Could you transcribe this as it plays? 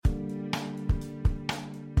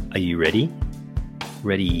Are you ready?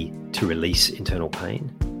 Ready to release internal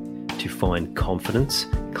pain? To find confidence,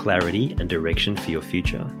 clarity, and direction for your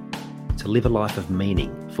future? To live a life of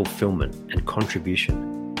meaning, fulfillment, and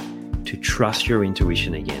contribution? To trust your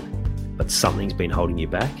intuition again, but something's been holding you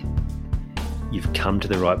back? You've come to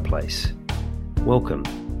the right place. Welcome.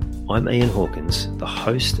 I'm Ian Hawkins, the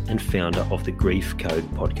host and founder of the Grief Code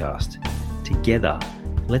podcast. Together,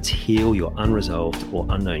 let's heal your unresolved or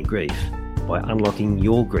unknown grief by unlocking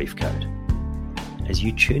your grief code. As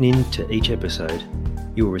you tune in to each episode,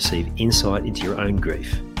 you will receive insight into your own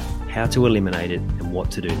grief, how to eliminate it, and what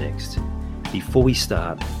to do next. Before we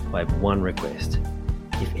start, I have one request.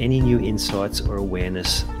 If any new insights or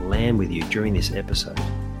awareness land with you during this episode,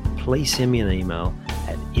 please send me an email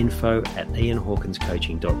at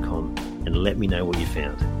info@ianhawkinscoaching.com and let me know what you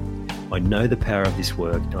found. I know the power of this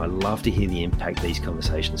work and I love to hear the impact these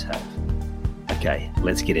conversations have. Okay,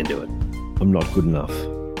 let's get into it. I'm not good enough.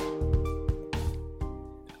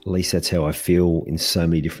 At least that's how I feel in so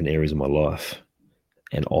many different areas of my life,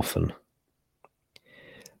 and often.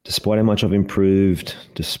 Despite how much I've improved,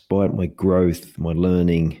 despite my growth, my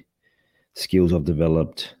learning, skills I've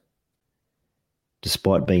developed,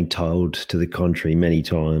 despite being told to the contrary many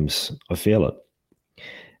times, I feel it.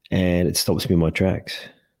 And it stops me in my tracks.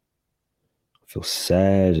 I feel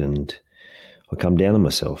sad and I come down on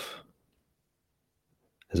myself.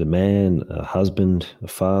 As a man, a husband, a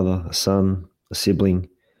father, a son, a sibling,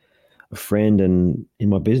 a friend, and in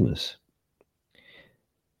my business.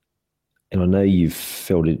 And I know you've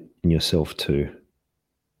felt it in yourself too.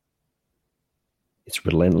 It's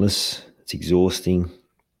relentless, it's exhausting.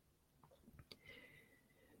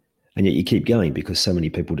 And yet you keep going because so many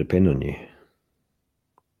people depend on you.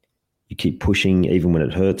 You keep pushing even when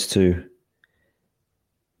it hurts to.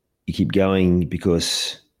 You keep going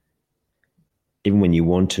because even when you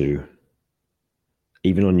want to,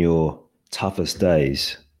 even on your toughest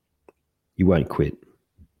days, you won't quit.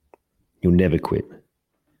 You'll never quit.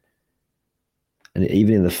 And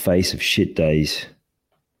even in the face of shit days,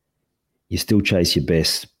 you still chase your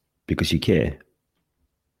best because you care.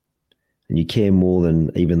 And you care more than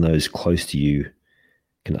even those close to you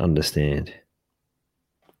can understand.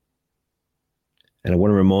 And I want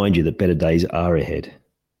to remind you that better days are ahead.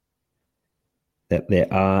 That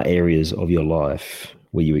there are areas of your life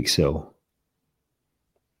where you excel.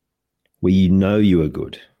 Where you know you are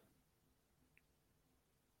good.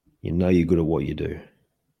 You know you're good at what you do.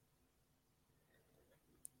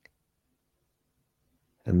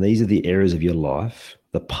 And these are the areas of your life,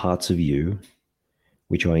 the parts of you,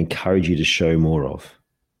 which I encourage you to show more of.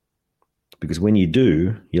 Because when you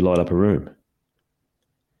do, you light up a room.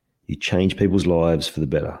 You change people's lives for the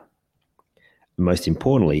better. And most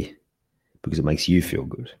importantly, because it makes you feel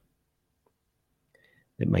good.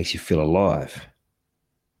 It makes you feel alive.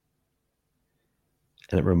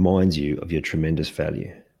 And it reminds you of your tremendous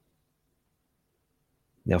value.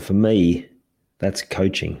 Now for me, that's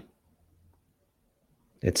coaching.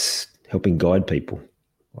 It's helping guide people.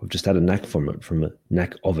 I've just had a knack of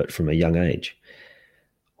it from a young age.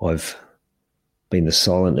 I've been the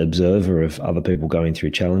silent observer of other people going through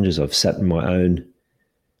challenges. I've sat in my own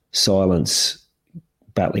silence,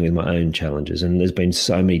 battling with my own challenges. And there's been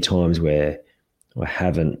so many times where I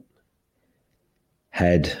haven't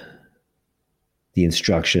had the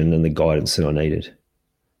instruction and the guidance that I needed.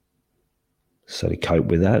 So to cope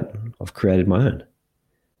with that, I've created my own.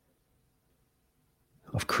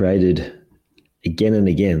 I've created again and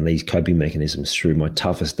again these coping mechanisms through my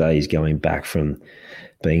toughest days, going back from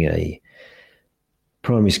being a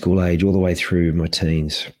primary school age all the way through my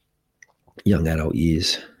teens, young adult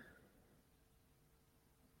years.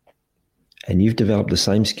 And you've developed the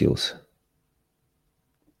same skills.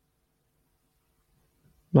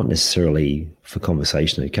 Not necessarily for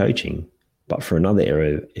conversation and coaching, but for another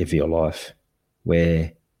area of your life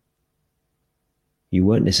where you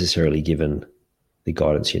weren't necessarily given the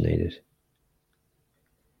guidance you needed.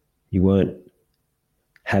 You weren't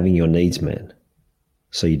having your needs met.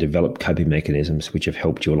 So you developed coping mechanisms which have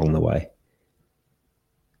helped you along the way.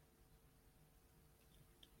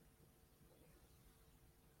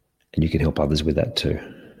 And you can help others with that too.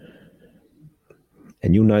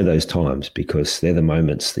 And you'll know those times because they're the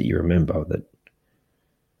moments that you remember that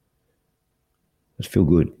feel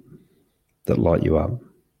good, that light you up.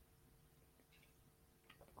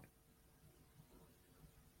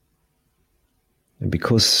 And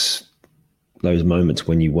because those moments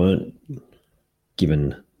when you weren't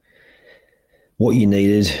given what you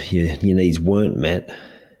needed, your needs weren't met,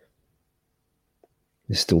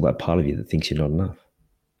 there's still that part of you that thinks you're not enough.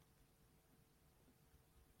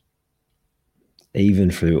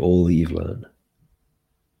 Even through all that you've learned.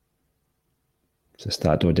 So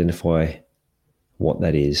start to identify what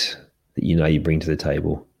that is that you know you bring to the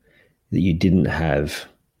table, that you didn't have,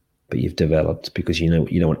 but you've developed because you know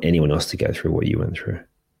you don't want anyone else to go through what you went through.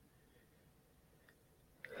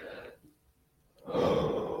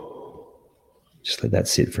 Just let that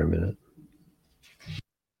sit for a minute.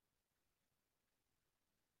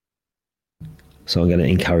 So I'm going to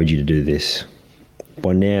encourage you to do this.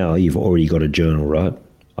 By now, you've already got a journal, right?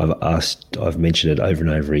 I've mentioned it over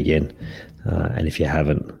and over again. And if you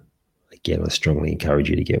haven't, again, I strongly encourage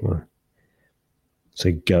you to get one.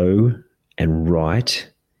 So go and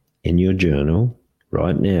write in your journal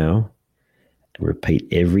right now and repeat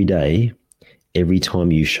every day, every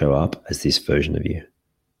time you show up as this version of you.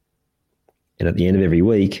 And at the end of every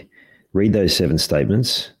week, read those 7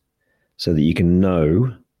 statements so that you can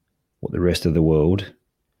know what the rest of the world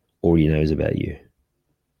already knows about you.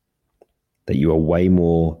 That you are way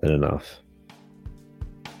more than enough.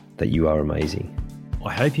 That you are amazing.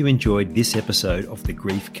 I hope you enjoyed this episode of the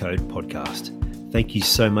Grief Code podcast. Thank you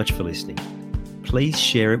so much for listening. Please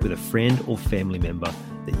share it with a friend or family member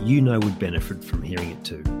that you know would benefit from hearing it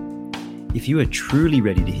too. If you are truly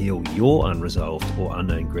ready to heal your unresolved or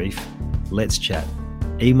unknown grief, let's chat.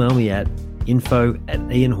 Email me at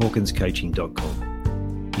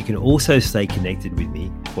info@ianhawkinscoaching.com. You can also stay connected with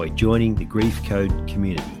me by joining the Grief Code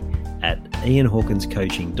community at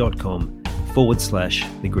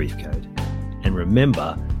ianhawkinscoaching.com/the Grief Code. And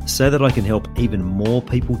remember, so that I can help even more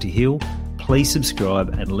people to heal, please subscribe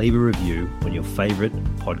and leave a review on your favorite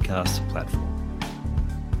podcast platform.